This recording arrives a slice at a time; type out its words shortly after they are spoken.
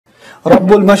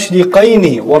Rabbul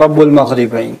Mashriqaini wa Rabbul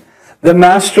Maghribain. The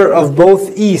master of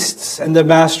both easts and the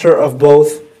master of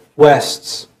both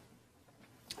wests.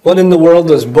 What in the world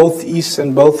does both easts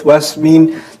and both wests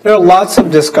mean? There are lots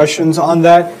of discussions on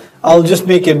that. I'll just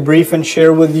make it brief and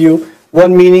share with you.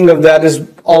 One meaning of that is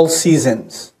all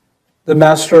seasons. The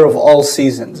master of all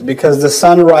seasons. Because the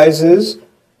sun rises,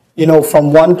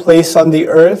 from one place on the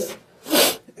earth,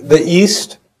 the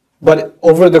east, but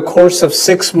over the course of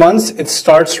 6 months, it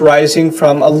starts rising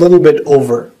from a little bit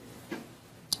over.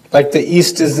 Like the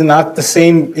east is not the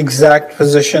same exact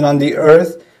position on the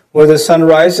earth. Where the sun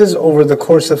rises, over the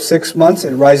course of 6 months,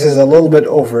 it rises a little bit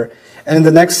over. And in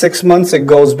the next 6 months, it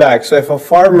goes back. So if a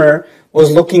farmer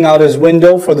was looking out his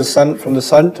window for the sun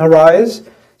to rise,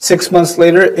 6 months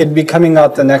later, it'd be coming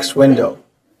out the next window.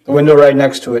 The window right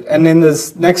next to it. And in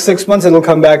the next 6 months, it'll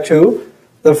come back to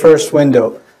the first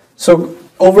window. So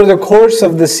over the course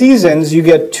of the seasons, you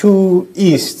get 2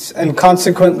 easts. And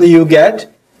consequently, you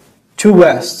get 2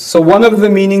 wests. So one of the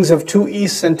meanings of 2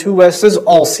 easts and 2 wests is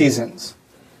all seasons.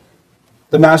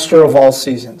 The master of all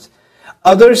seasons.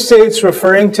 Others say it's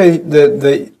referring to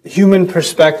the human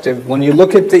perspective. When you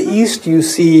look at the east, you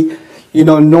see,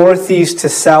 northeast to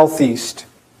southeast.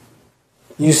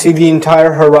 You see the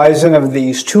entire horizon of the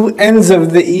east. 2 ends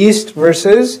of the east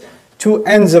versus 2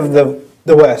 ends of the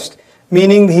west.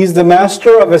 Meaning he's the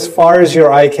master of as far as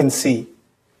your eye can see.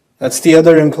 That's the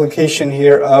other implication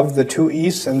here of the 2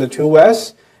 easts and the 2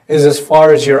 wests, is as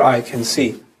far as your eye can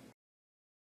see.